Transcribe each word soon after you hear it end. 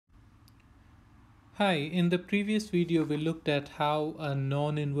Hi, in the previous video we looked at how a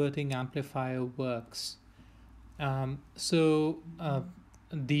non-inverting amplifier works. The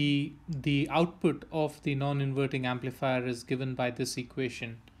output of the non-inverting amplifier is given by this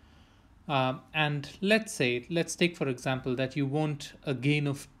equation. And let's take for example that you want a gain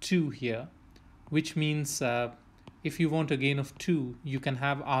of 2 here, which means if you want a gain of 2, you can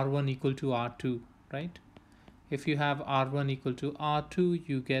have R1 equal to R2, right? If you have R1 equal to R2,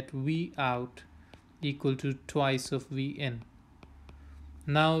 you get V out equal to twice of V in.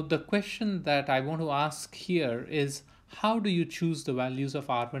 Now the question that I want to ask here is, how do you choose the values of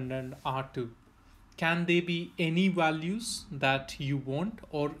R1 and R2? Can they be any values that you want,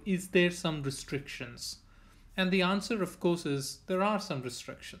 or is there some restrictions? And the answer of course is there are some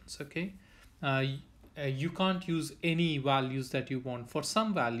restrictions. Okay, you can't use any values that you want. For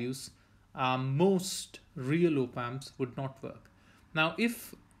some values, most real op amps would not work. Now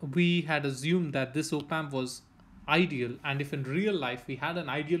if we had assumed that this op amp was ideal, and if in real life we had an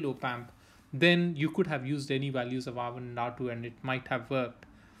ideal op amp, then you could have used any values of R1 and R2 and it might have worked.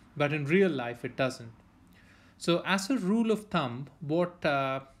 But in real life it doesn't. So as a rule of thumb, what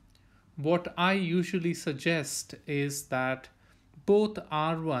I usually suggest is that both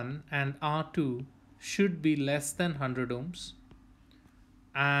R1 and R2 should be less than 100 ohms,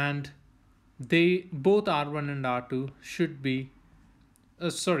 and they both R1 and R2 should be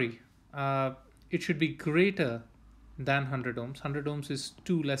it should be greater than 100 ohms. 100 ohms is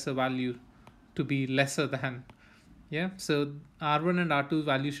too less a value to be lesser than. Yeah, so R1 and R2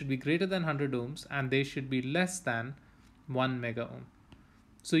 value should be greater than 100 ohms and they should be less than 1 mega ohm.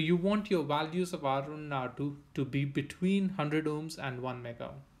 So you want your values of R1 and R2 to be between 100 ohms and 1 mega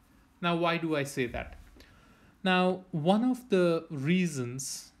ohm. Now why do I say that? Now one of the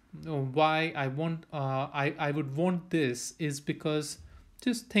reasons why I would want this is because,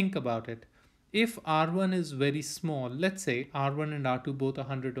 just think about it. If R1 is very small, let's say R1 and R2 both are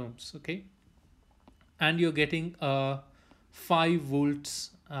 100 ohms, okay, and you're getting a 5 volts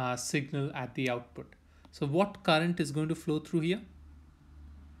signal at the output. So what current is going to flow through here?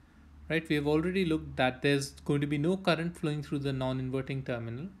 Right, we have already looked that there's going to be no current flowing through the non-inverting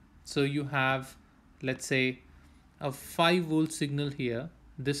terminal. So you have, let's say, a 5 volt signal here.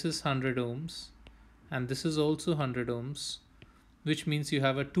 This is 100 ohms and this is also 100 ohms, which means you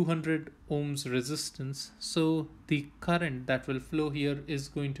have a 200 ohms resistance. So the current that will flow here is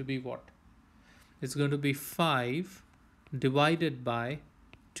going to be what? It's going to be 5 divided by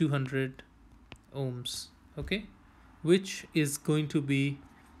 200 ohms, okay, which is going to be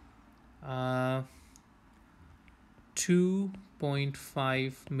 2.5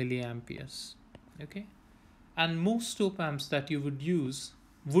 milliamperes, okay. And most op amps that you would use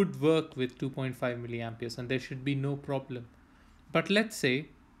would work with 2.5 milliamperes and there should be no problem. But let's say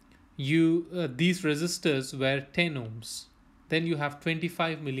these resistors were 10 ohms, then you have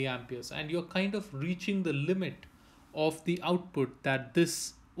 25 milliamperes and you're kind of reaching the limit of the output that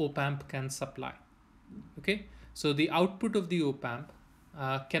this op amp can supply. Okay, so the output of the op amp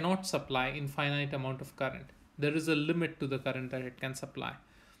cannot supply infinite amount of current. There is a limit to the current that it can supply,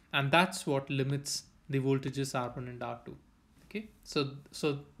 and that's what limits the voltages R1 and R2. Okay, so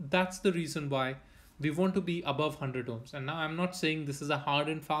that's the reason why we want to be above 100 ohms. And now I'm not saying this is a hard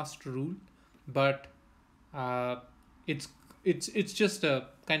and fast rule, but it's just a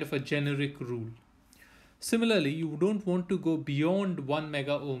kind of a generic rule. Similarly, you don't want to go beyond 1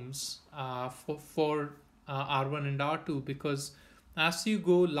 mega ohms for R1 and R2, because as you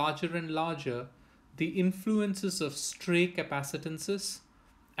go larger and larger, the influences of stray capacitances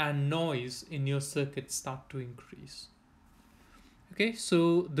and noise in your circuit start to increase. Okay,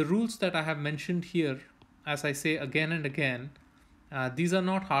 so the rules that I have mentioned here, as I say again and again, these are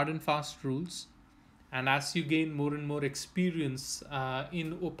not hard and fast rules. And as you gain more and more experience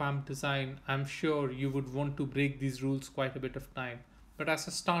in op amp design, I'm sure you would want to break these rules quite a bit of time. But as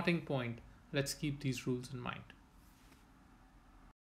a starting point, let's keep these rules in mind.